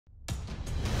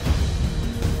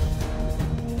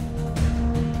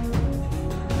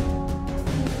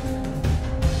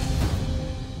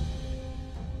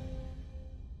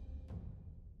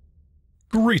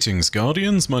Greetings,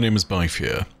 Guardians, my name is Bife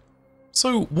here.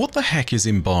 So, what the heck is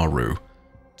Imbaru?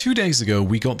 2 days ago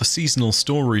we got the seasonal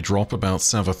story drop about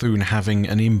Savathûn having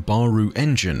an Imbaru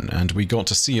engine, and we got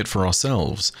to see it for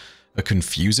ourselves. A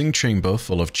confusing chamber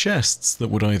full of chests that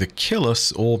would either kill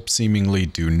us or seemingly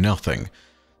do nothing.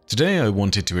 Today I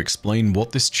wanted to explain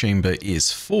what this chamber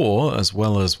is for, as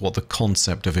well as what the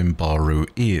concept of Imbaru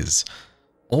is.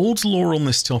 Old lore on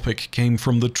this topic came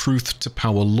from the Truth to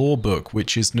Power lore book,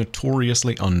 which is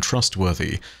notoriously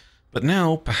untrustworthy. But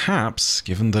now, perhaps,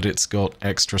 given that it's got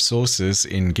extra sources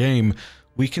in-game,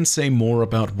 we can say more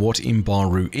about what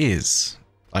Imbaru is.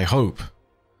 I hope.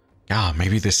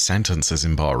 Maybe this sentence is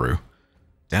Imbaru.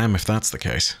 Damn if that's the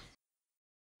case.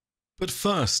 But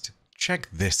first, check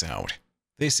this out.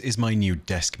 This is my new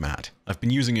desk mat. I've been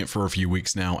using it for a few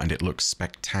weeks now and it looks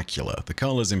spectacular. The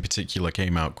colors in particular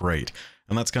came out great.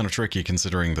 And that's kind of tricky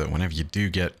considering that whenever you do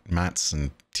get mats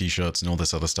and t-shirts and all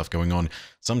this other stuff going on,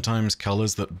 sometimes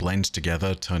colors that blend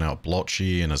together turn out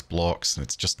blotchy and as blocks, and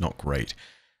it's just not great.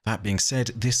 That being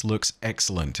said, this looks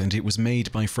excellent, and it was made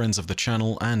by friends of the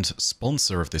channel and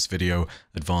sponsor of this video,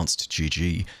 Advanced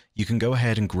GG. You can go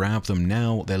ahead and grab them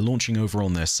now. They're launching over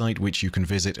on their site, which you can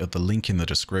visit at the link in the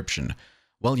description.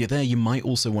 While you're there, you might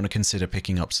also want to consider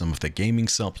picking up some of their gaming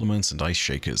supplements and ice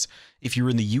shakers. If you're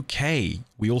in the UK,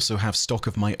 we also have stock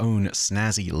of my own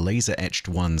snazzy laser-etched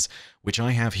ones, which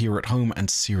I have here at home, and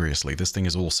seriously, this thing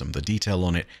is awesome. The detail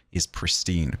on it is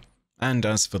pristine. And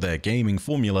as for their gaming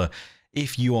formula,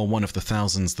 if you are one of the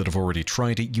thousands that have already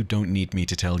tried it, you don't need me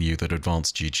to tell you that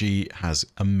Advanced GG has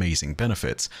amazing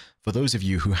benefits. For those of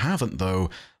you who haven't though,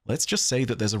 let's just say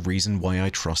that there's a reason why I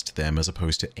trust them as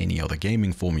opposed to any other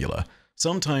gaming formula.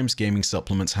 Sometimes gaming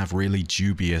supplements have really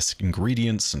dubious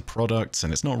ingredients and products,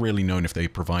 and it's not really known if they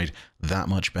provide that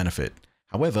much benefit.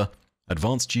 However,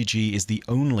 Advanced GG is the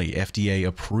only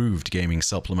FDA-approved gaming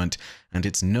supplement, and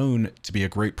it's known to be a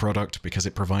great product because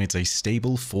it provides a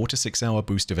stable 4 to 6 hour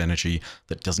boost of energy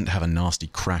that doesn't have a nasty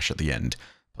crash at the end.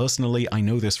 Personally, I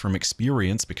know this from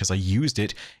experience because I used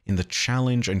it in the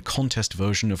challenge and contest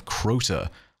version of Crota,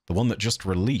 the one that just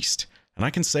released. And I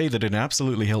can say that it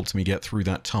absolutely helped me get through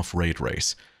that tough raid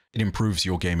race. It improves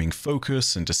your gaming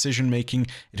focus and decision making,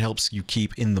 it helps you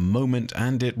keep in the moment,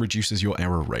 and it reduces your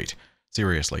error rate.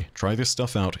 Seriously, try this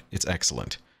stuff out, it's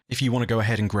excellent. If you want to go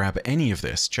ahead and grab any of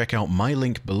this, check out my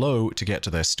link below to get to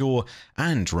their store,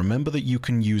 and remember that you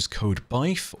can use code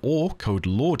BIFE or code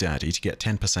LOREDADDY to get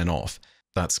 10% off.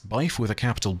 That's BIFE with a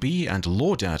capital B and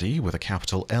LOREDADDY with a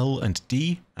capital L and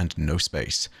D and no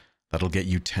space. That'll get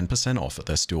you 10% off at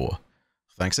their store.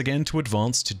 Thanks again to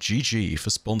Advanced GG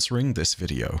for sponsoring this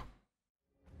video.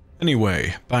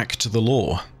 Anyway, back to the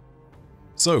lore.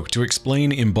 So, to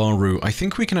explain Imbaru, I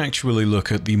think we can actually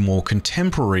look at the more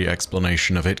contemporary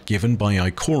explanation of it given by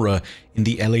Ikora in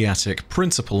the Eleatic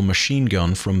Principal machine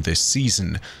gun from this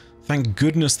season. Thank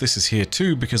goodness this is here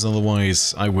too, because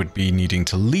otherwise I would be needing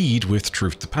to lead with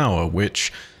Truth to Power,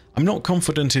 which I'm not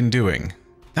confident in doing.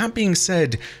 That being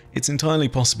said, it's entirely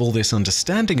possible this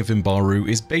understanding of Imbaru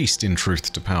is based in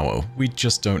Truth to Power, we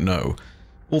just don't know.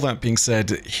 All that being said,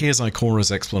 here's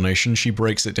Ikora's explanation. She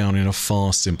breaks it down in a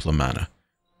far simpler manner.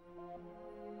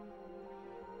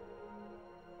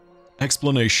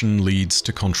 Explanation leads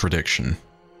to contradiction.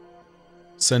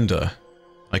 Sender,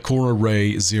 Ikora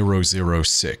Ray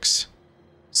 006.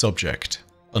 Subject,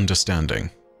 understanding.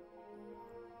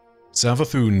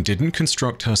 Savathûn didn't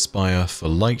construct her spire for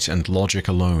light and logic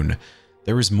alone.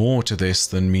 There is more to this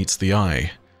than meets the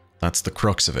eye. That's the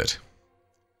crux of it.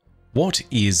 What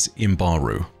is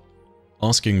Imbaru?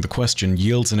 Asking the question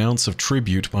yields an ounce of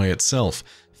tribute by itself.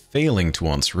 Failing to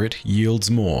answer it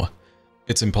yields more.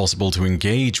 It's impossible to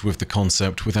engage with the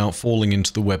concept without falling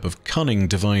into the web of cunning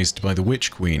devised by the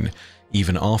Witch Queen,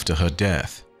 even after her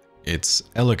death. It's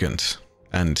elegant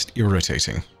and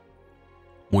irritating.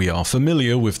 We are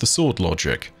familiar with the sword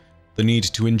logic, the need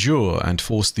to endure and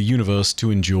force the universe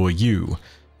to endure you.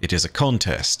 It is a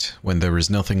contest. When there is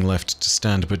nothing left to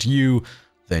stand but you,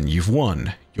 then you've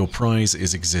won. Your prize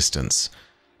is existence.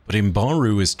 But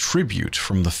Imbaru is tribute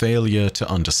from the failure to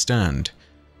understand.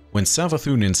 When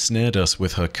Savathûn ensnared us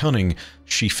with her cunning,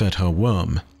 she fed her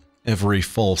worm. Every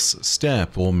false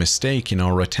step or mistake in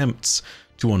our attempts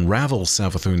to unravel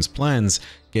Savathûn's plans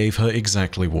gave her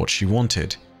exactly what she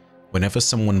wanted. Whenever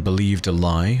someone believed a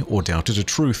lie or doubted a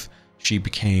truth, she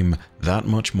became that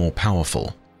much more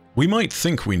powerful. We might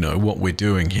think we know what we're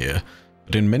doing here,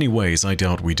 but in many ways I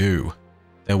doubt we do.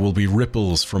 There will be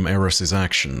ripples from Eris's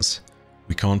actions.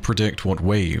 We can't predict what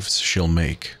waves she'll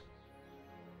make.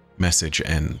 Message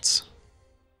ends.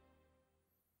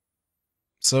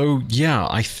 So yeah,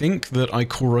 I think that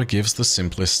Ikora gives the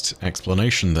simplest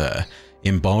explanation there.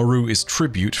 Imbaru is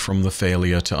tribute from the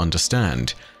failure to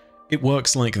understand. It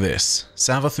works like this.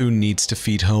 Savathun needs to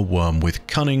feed her worm with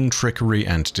cunning, trickery,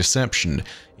 and deception.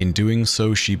 In doing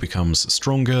so, she becomes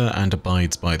stronger and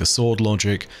abides by the sword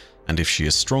logic, and if she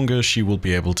is stronger, she will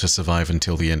be able to survive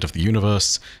until the end of the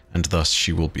universe, and thus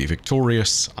she will be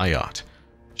victorious, ayat.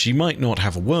 She might not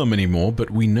have a worm anymore, but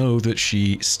we know that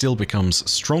she still becomes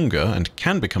stronger and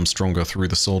can become stronger through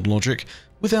the sword logic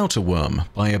without a worm,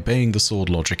 by obeying the sword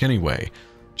logic anyway.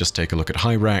 Just take a look at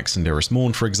Hyrax and Eris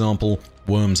Morn, for example.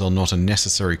 Worms are not a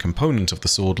necessary component of the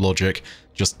sword logic,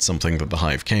 just something that the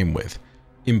Hive came with.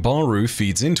 Imbaru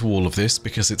feeds into all of this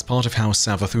because it's part of how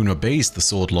Savathun obeys the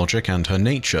sword logic and her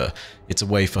nature. It's a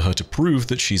way for her to prove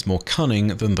that she's more cunning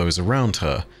than those around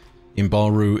her.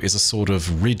 Imbaru is a sort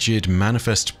of rigid,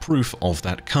 manifest proof of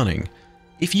that cunning.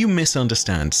 If you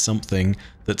misunderstand something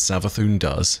that Savathun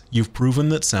does, you've proven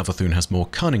that Savathun has more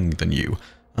cunning than you,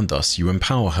 and thus you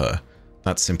empower her.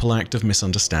 That simple act of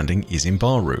misunderstanding is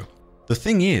Imbaru. The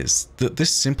thing is that this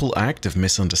simple act of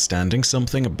misunderstanding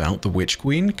something about the Witch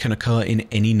Queen can occur in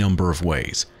any number of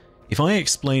ways. If I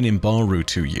explain Imbaru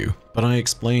to you, but I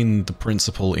explain the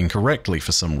principle incorrectly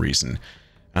for some reason,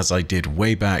 as I did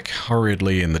way back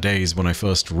hurriedly in the days when I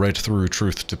first read through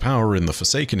Truth to Power in the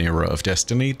Forsaken era of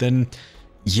Destiny, then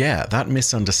yeah, that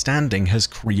misunderstanding has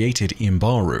created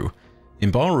Imbaru.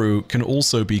 Imbaru can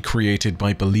also be created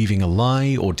by believing a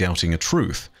lie or doubting a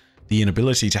truth. The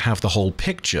inability to have the whole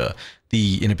picture,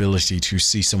 the inability to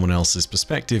see someone else's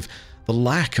perspective, the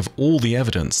lack of all the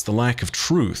evidence, the lack of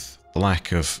truth, the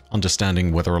lack of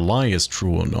understanding whether a lie is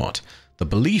true or not, the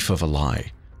belief of a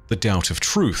lie, the doubt of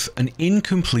truth, and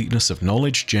incompleteness of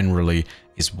knowledge generally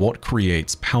is what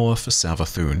creates power for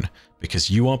Savathun, because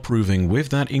you are proving with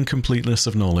that incompleteness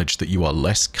of knowledge that you are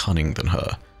less cunning than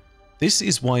her. This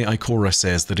is why Ikora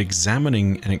says that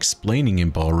examining and explaining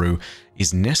Imbaru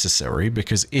is necessary,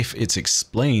 because if it's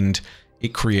explained,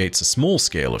 it creates a small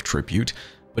scale of tribute,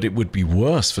 but it would be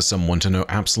worse for someone to know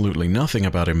absolutely nothing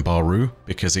about Imbaru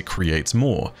because it creates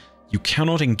more. You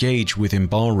cannot engage with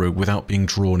Imbaru without being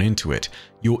drawn into it.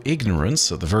 Your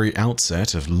ignorance at the very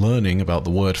outset of learning about the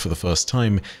word for the first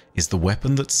time is the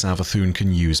weapon that Savathun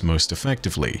can use most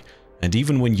effectively. And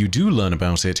even when you do learn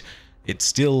about it, it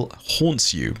still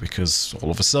haunts you because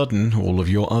all of a sudden, all of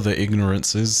your other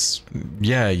ignorances,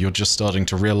 yeah, you're just starting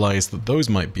to realize that those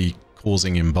might be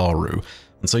causing Imbaru,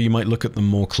 and so you might look at them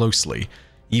more closely.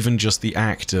 Even just the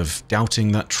act of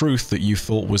doubting that truth that you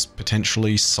thought was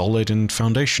potentially solid and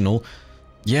foundational,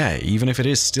 yeah, even if it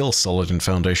is still solid and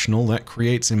foundational, that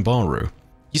creates Imbaru.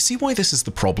 You see why this is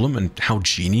the problem and how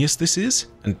genius this is?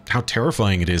 And how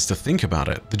terrifying it is to think about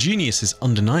it. The genius is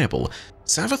undeniable.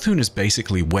 Savathun has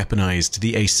basically weaponized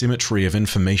the asymmetry of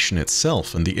information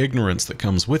itself and the ignorance that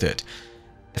comes with it.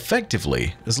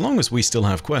 Effectively, as long as we still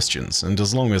have questions, and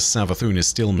as long as Savathun is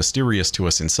still mysterious to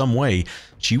us in some way,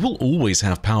 she will always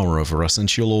have power over us and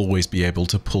she'll always be able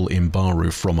to pull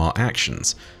Imbaru from our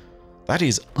actions. That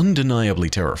is undeniably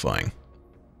terrifying.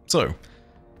 So,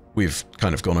 we've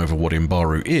kind of gone over what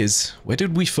Imbaru is. Where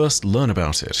did we first learn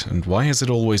about it, and why has it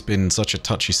always been such a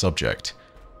touchy subject?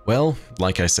 Well,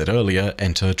 like I said earlier,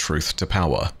 enter Truth to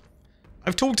Power.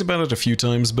 I've talked about it a few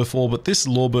times before, but this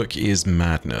lorebook is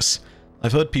madness.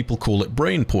 I've heard people call it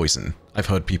brain poison. I've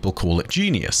heard people call it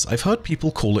genius. I've heard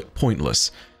people call it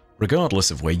pointless. Regardless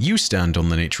of where you stand on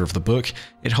the nature of the book,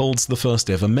 it holds the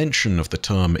first ever mention of the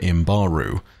term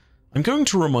Imbaru. I'm going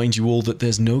to remind you all that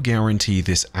there's no guarantee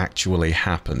this actually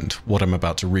happened, what I'm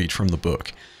about to read from the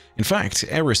book. In fact,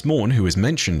 Eris Morn, who is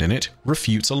mentioned in it,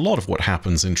 refutes a lot of what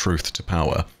happens in Truth to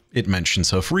Power. It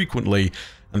mentions her frequently,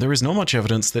 and there is not much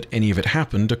evidence that any of it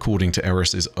happened according to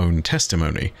Eris's own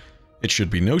testimony. It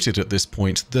should be noted at this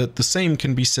point that the same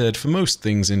can be said for most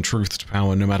things in Truth to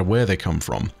Power no matter where they come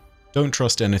from. Don't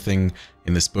trust anything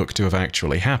in this book to have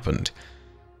actually happened.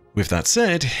 With that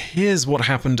said, here's what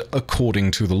happened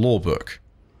according to the lore book.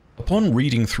 Upon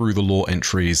reading through the lore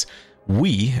entries,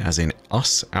 we, as in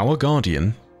us, our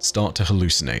guardian, start to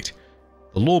hallucinate.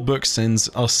 The lore book sends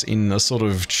us in a sort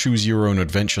of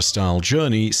choose-your-own-adventure style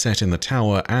journey set in the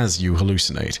tower as you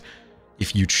hallucinate.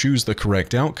 If you choose the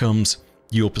correct outcomes,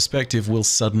 your perspective will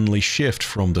suddenly shift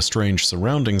from the strange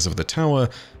surroundings of the tower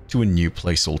to a new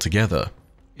place altogether.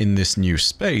 In this new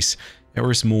space,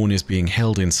 Eris Morn is being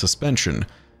held in suspension.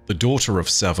 The daughter of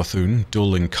Savathun,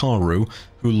 Dul Inkaru,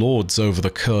 who lords over the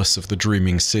curse of the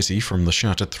dreaming city from the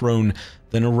Shattered Throne,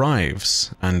 then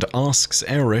arrives and asks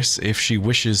Eris if she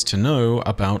wishes to know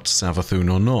about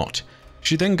Savathun or not.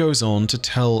 She then goes on to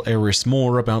tell Eris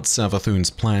more about Savathun's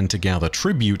plan to gather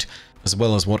tribute, as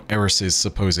well as what Eris's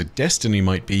supposed destiny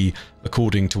might be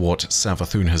according to what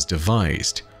Savathun has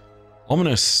devised.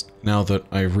 Ominous now that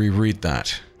I reread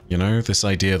that. You know, this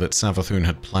idea that Savathun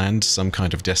had planned some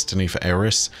kind of destiny for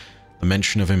Eris, the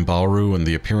mention of Imbaru and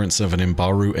the appearance of an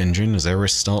Imbaru engine as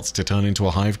Eris starts to turn into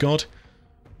a hive god.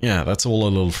 Yeah, that's all a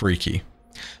little freaky.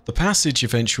 The passage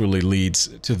eventually leads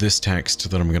to this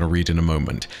text that I'm going to read in a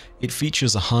moment. It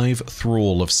features a hive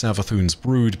thrall of Savathun's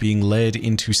brood being led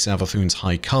into Savathun's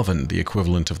High Coven, the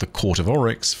equivalent of the Court of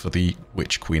Oryx for the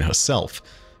Witch Queen herself,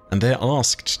 and they're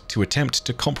asked to attempt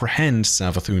to comprehend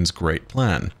Savathun's great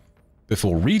plan.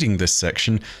 Before reading this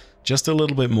section, just a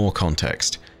little bit more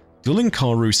context.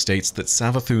 Dulinkaru states that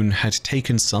Savathun had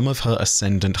taken some of her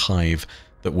ascendant hive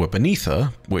that were beneath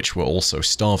her, which were also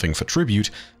starving for tribute,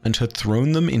 and had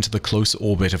thrown them into the close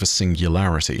orbit of a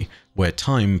singularity, where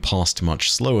time passed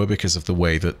much slower because of the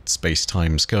way that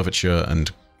space-time's curvature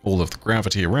and all of the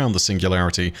gravity around the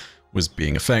singularity was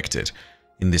being affected.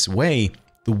 In this way,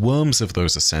 the worms of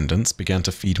those ascendants began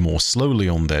to feed more slowly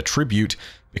on their tribute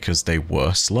because they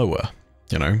were slower.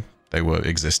 You know, they were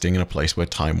existing in a place where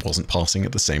time wasn't passing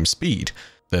at the same speed.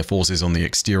 Their forces on the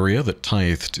exterior that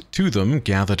tithed to them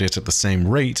gathered it at the same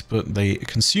rate, but they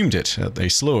consumed it at a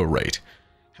slower rate.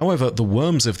 However, the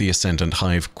worms of the Ascendant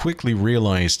Hive quickly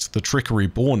realized the trickery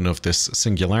born of this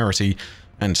singularity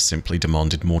and simply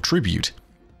demanded more tribute.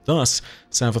 Thus,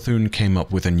 Savathun came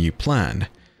up with a new plan.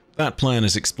 That plan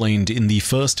is explained in the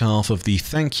first half of the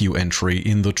thank you entry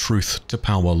in the Truth to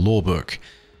Power lawbook.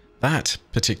 That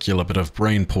particular bit of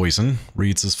brain poison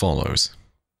reads as follows.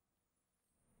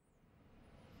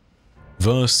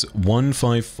 Verse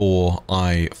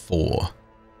 154I4.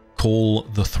 Call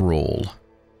the Thrall.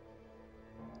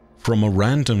 From a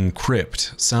random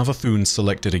crypt, Savathun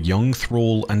selected a young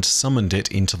thrall and summoned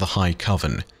it into the High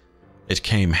Coven. It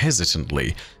came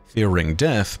hesitantly, fearing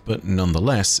death, but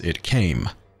nonetheless it came.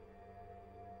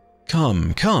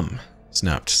 Come, come,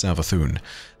 snapped Savathun.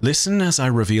 Listen as I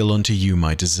reveal unto you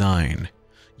my design.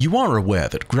 You are aware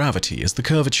that gravity is the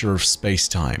curvature of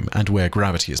space-time, and where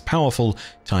gravity is powerful,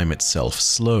 time itself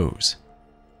slows.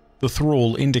 The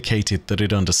thrall indicated that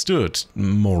it understood,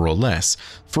 more or less,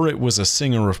 for it was a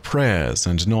singer of prayers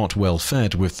and not well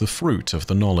fed with the fruit of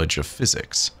the knowledge of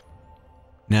physics.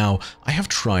 Now, I have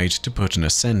tried to put an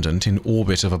ascendant in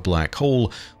orbit of a black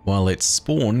hole, while its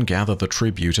spawn gather the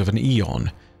tribute of an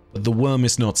eon, but the worm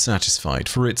is not satisfied,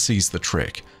 for it sees the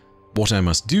trick. What I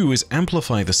must do is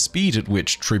amplify the speed at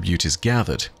which tribute is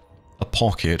gathered. A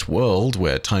pocket world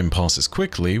where time passes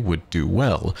quickly would do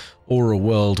well, or a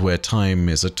world where time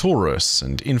is a torus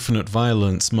and infinite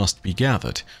violence must be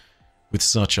gathered. With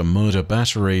such a murder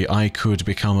battery, I could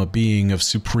become a being of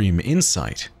supreme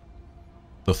insight.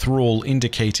 The thrall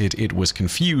indicated it was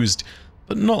confused,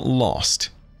 but not lost.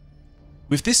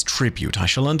 With this tribute, I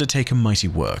shall undertake a mighty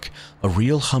work, a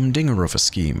real humdinger of a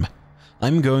scheme.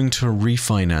 I'm going to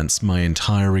refinance my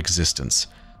entire existence.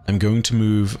 I'm going to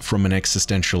move from an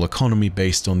existential economy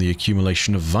based on the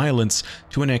accumulation of violence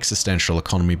to an existential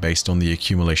economy based on the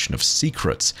accumulation of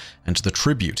secrets and the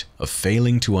tribute of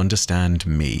failing to understand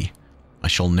me. I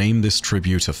shall name this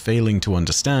tribute of failing to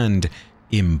understand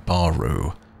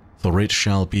Imbaru, for it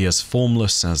shall be as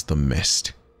formless as the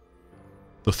mist.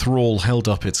 The thrall held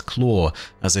up its claw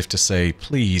as if to say,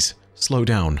 please, slow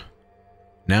down.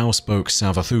 Now spoke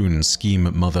Savathun's scheme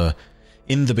mother.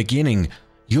 In the beginning,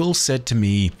 Yul said to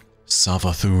me,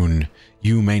 Savathun,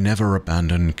 you may never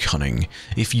abandon cunning.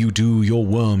 If you do, your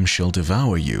worm shall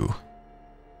devour you.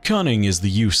 Cunning is the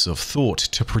use of thought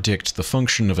to predict the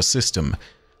function of a system.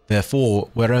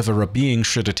 Therefore, wherever a being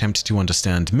should attempt to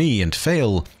understand me and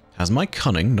fail, has my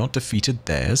cunning not defeated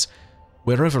theirs?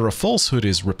 Wherever a falsehood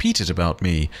is repeated about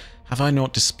me, have I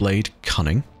not displayed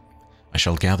cunning? I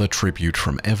shall gather tribute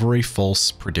from every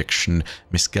false prediction,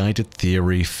 misguided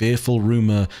theory, fearful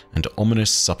rumor, and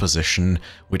ominous supposition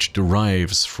which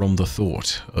derives from the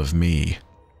thought of me.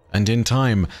 And in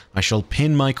time, I shall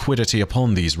pin my quiddity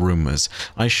upon these rumors.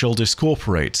 I shall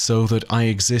discorporate so that I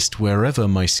exist wherever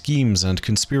my schemes and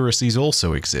conspiracies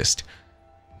also exist.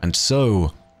 And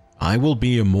so, I will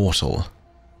be immortal,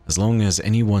 as long as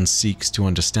anyone seeks to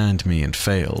understand me and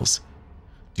fails.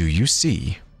 Do you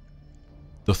see?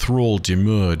 The thrall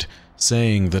demurred,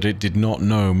 saying that it did not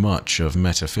know much of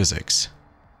metaphysics.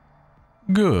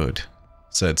 Good,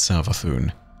 said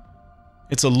Savathun.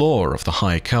 It's a law of the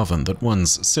High Coven that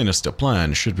one's sinister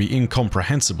plan should be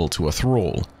incomprehensible to a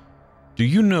thrall. Do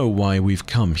you know why we've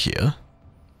come here?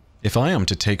 If I am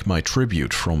to take my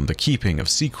tribute from the keeping of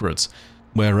secrets,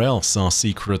 where else are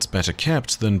secrets better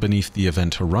kept than beneath the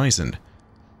event horizon?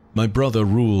 My brother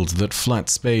ruled that flat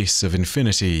space of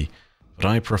infinity, but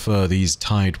I prefer these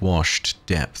tide-washed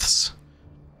depths.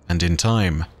 And in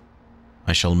time,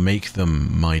 I shall make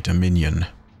them my dominion.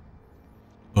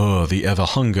 The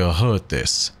Ever-Hunger heard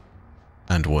this,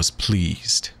 and was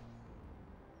pleased.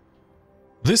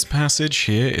 This passage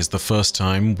here is the first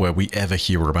time where we ever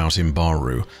hear about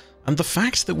Imbaru, and the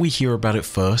fact that we hear about it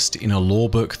first in a lore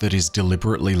book that is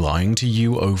deliberately lying to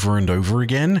you over and over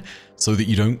again, so that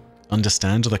you don't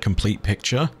understand the complete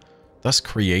picture, thus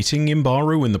creating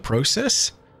Imbaru in the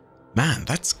process? Man,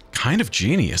 that's kind of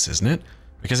genius, isn't it?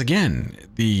 Because again,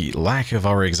 the lack of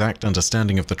our exact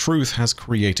understanding of the truth has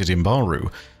created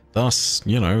Imbaru. Thus,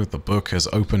 you know, the book has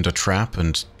opened a trap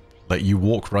and let you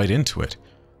walk right into it.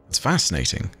 It's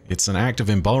fascinating. It's an act of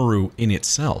Imbaru in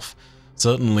itself.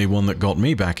 Certainly one that got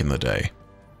me back in the day.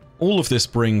 All of this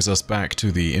brings us back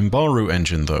to the Imbaru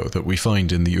engine, though, that we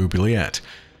find in the oubliette.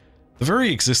 The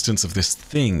very existence of this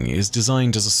thing is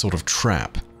designed as a sort of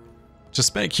trap. To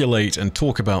speculate and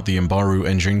talk about the Imbaru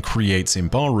engine creates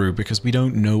Imbaru because we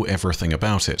don't know everything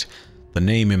about it. The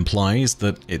name implies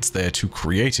that it's there to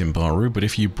create Imbaru, but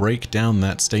if you break down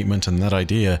that statement and that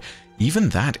idea, even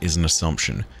that is an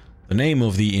assumption. The name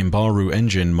of the Imbaru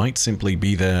engine might simply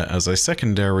be there as a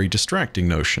secondary distracting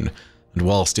notion, and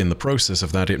whilst in the process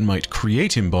of that it might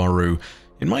create Imbaru,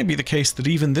 it might be the case that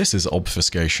even this is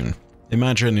obfuscation.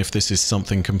 Imagine if this is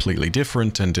something completely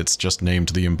different and it's just named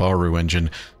the Imbaru engine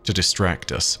to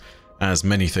distract us, as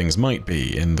many things might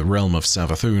be in the realm of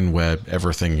Savathûn where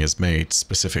everything is made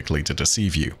specifically to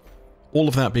deceive you. All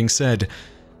of that being said,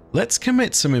 let's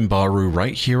commit some Imbaru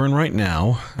right here and right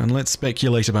now, and let's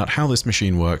speculate about how this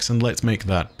machine works, and let's make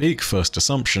that big first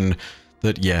assumption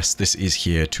that yes, this is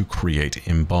here to create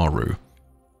Imbaru.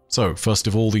 So, first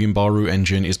of all, the Imbaru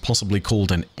engine is possibly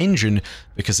called an engine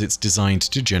because it's designed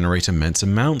to generate immense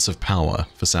amounts of power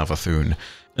for Savathûn,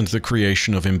 and the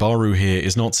creation of Imbaru here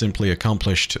is not simply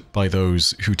accomplished by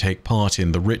those who take part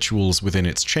in the rituals within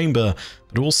its chamber,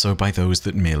 but also by those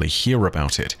that merely hear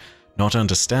about it. Not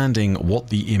understanding what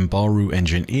the Imbaru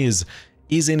engine is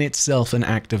in itself an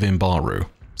act of Imbaru.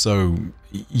 So,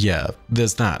 yeah,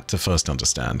 there's that to first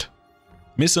understand.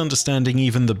 Misunderstanding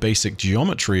even the basic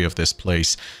geometry of this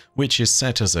place, which is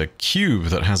set as a cube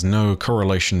that has no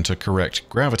correlation to correct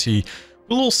gravity,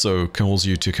 will also cause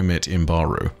you to commit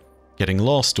Imbaru. Getting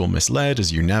lost or misled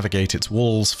as you navigate its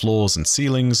walls, floors, and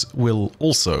ceilings will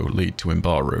also lead to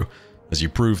Imbaru, as you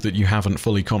prove that you haven't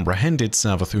fully comprehended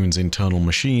Savathûn's internal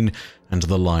machine and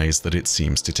the lies that it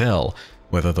seems to tell,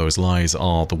 whether those lies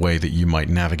are the way that you might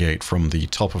navigate from the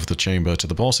top of the chamber to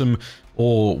the bottom,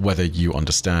 or whether you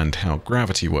understand how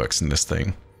gravity works in this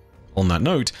thing. On that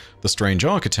note, the strange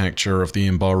architecture of the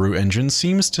Imbaru engine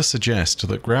seems to suggest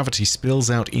that gravity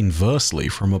spills out inversely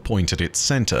from a point at its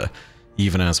center.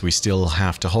 Even as we still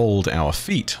have to hold our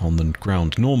feet on the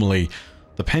ground normally,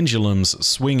 the pendulums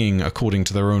swinging according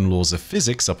to their own laws of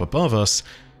physics up above us,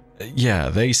 yeah,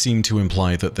 they seem to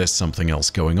imply that there's something else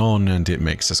going on, and it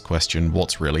makes us question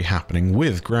what's really happening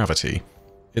with gravity.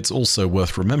 It's also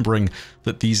worth remembering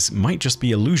that these might just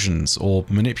be illusions or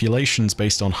manipulations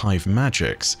based on hive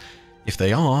magics. If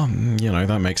they are, you know,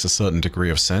 that makes a certain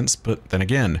degree of sense, but then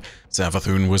again,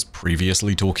 Savathûn was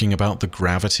previously talking about the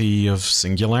gravity of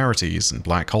singularities and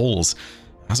black holes.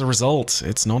 As a result,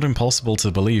 it's not impossible to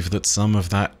believe that some of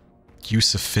that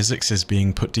use of physics is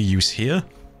being put to use here.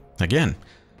 Again,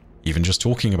 even just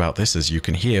talking about this, as you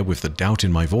can hear with the doubt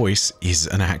in my voice, is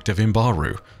an act of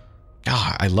Imbaru.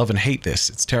 Ah, I love and hate this,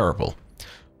 it's terrible.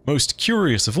 Most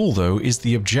curious of all, though, is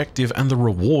the objective and the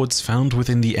rewards found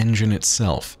within the engine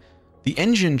itself. The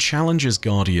engine challenges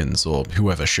Guardians, or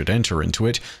whoever should enter into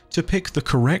it, to pick the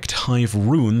correct hive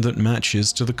rune that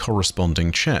matches to the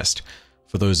corresponding chest.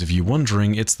 For those of you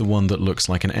wondering, it's the one that looks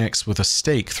like an X with a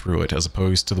stake through it, as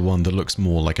opposed to the one that looks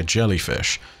more like a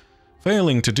jellyfish.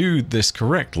 Failing to do this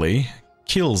correctly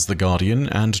kills the Guardian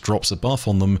and drops a buff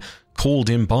on them called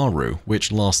Imbaru,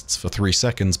 which lasts for 3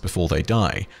 seconds before they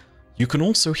die. You can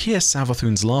also hear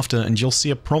Savathûn's laughter, and you'll see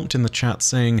a prompt in the chat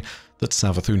saying that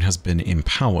Savathûn has been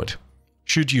empowered.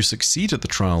 Should you succeed at the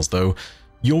trials, though,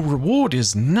 your reward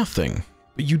is nothing,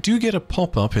 but you do get a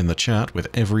pop-up in the chat with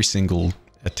every single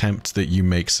attempt that you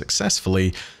make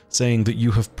successfully, saying that you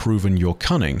have proven your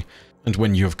cunning. And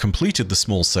when you have completed the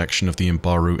small section of the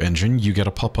Imbaru engine, you get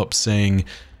a pop-up saying,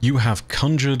 "You have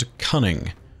conjured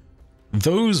cunning."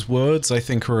 Those words, I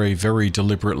think, are a very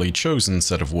deliberately chosen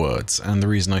set of words, and the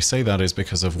reason I say that is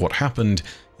because of what happened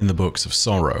in the Books of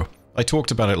Sorrow. I talked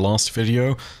about it last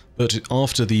video, but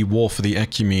after the War for the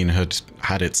Ecumene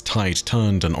had its tide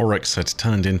turned and Oryx had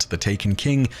turned into the Taken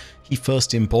King, he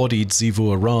first embodied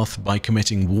Xivu Arath by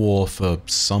committing war for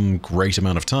some great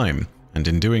amount of time. And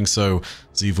in doing so,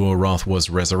 Xivu Arath was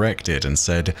resurrected and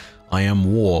said, "I am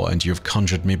war, and you have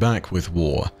conjured me back with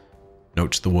war."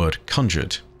 Note the word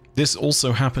conjured. This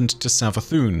also happened to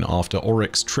Savathun after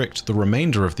Oryx tricked the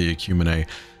remainder of the Ecumene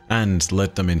and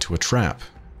led them into a trap.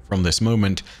 From this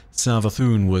moment,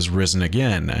 Savathun was risen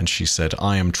again, and she said,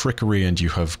 "I am trickery and you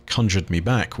have conjured me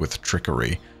back with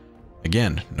trickery."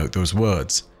 Again, note those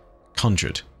words.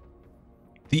 Conjured.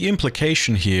 The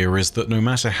implication here is that no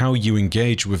matter how you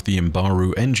engage with the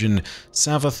Imbaru engine,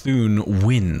 Savathun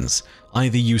wins.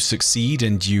 Either you succeed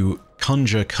and you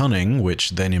conjure cunning,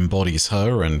 which then embodies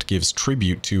her and gives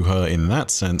tribute to her in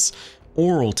that sense,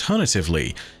 or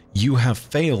alternatively, you have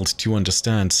failed to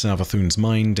understand Savathun's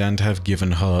mind and have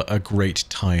given her a great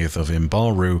tithe of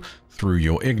Imbaru through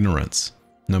your ignorance.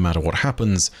 No matter what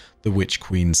happens, the Witch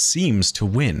Queen seems to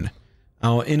win.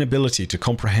 Our inability to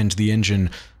comprehend the engine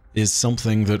is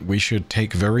something that we should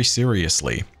take very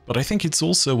seriously, but I think it's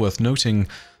also worth noting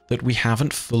that we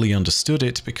haven't fully understood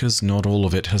it because not all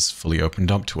of it has fully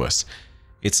opened up to us.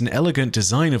 It's an elegant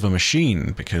design of a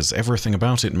machine because everything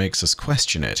about it makes us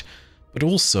question it, but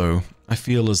also I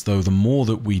feel as though the more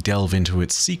that we delve into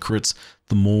its secrets,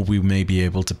 the more we may be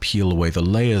able to peel away the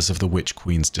layers of the Witch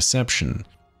Queen's deception.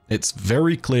 It's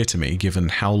very clear to me, given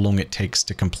how long it takes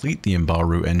to complete the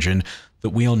Imbaru engine, that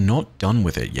we are not done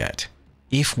with it yet.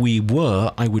 If we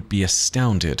were, I would be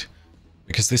astounded,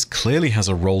 because this clearly has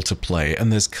a role to play,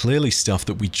 and there's clearly stuff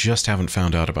that we just haven't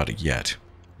found out about it yet.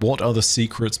 What other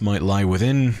secrets might lie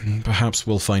within? Perhaps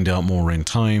we'll find out more in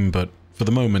time, but for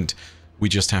the moment, we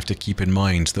just have to keep in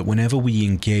mind that whenever we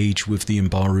engage with the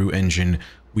Imbaru engine,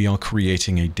 we are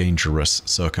creating a dangerous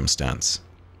circumstance.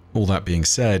 All that being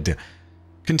said,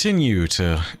 continue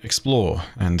to explore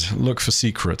and look for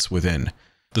secrets within.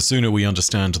 The sooner we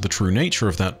understand the true nature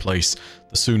of that place,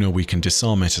 the sooner we can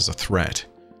disarm it as a threat.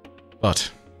 But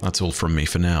that's all from me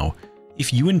for now.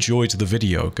 If you enjoyed the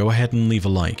video, go ahead and leave a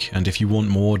like, and if you want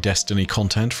more Destiny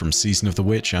content from Season of the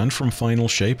Witch and from Final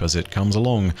Shape as it comes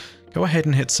along, go ahead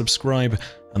and hit subscribe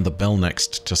and the bell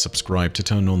next to subscribe to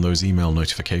turn on those email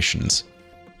notifications.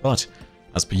 But,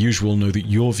 as per usual, know that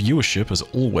your viewership, as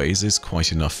always, is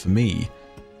quite enough for me,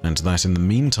 and that in the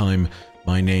meantime,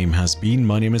 my name is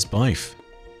Bife.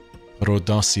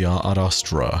 Rodacia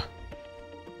Arastra.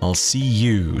 I'll see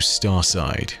you,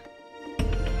 Starside.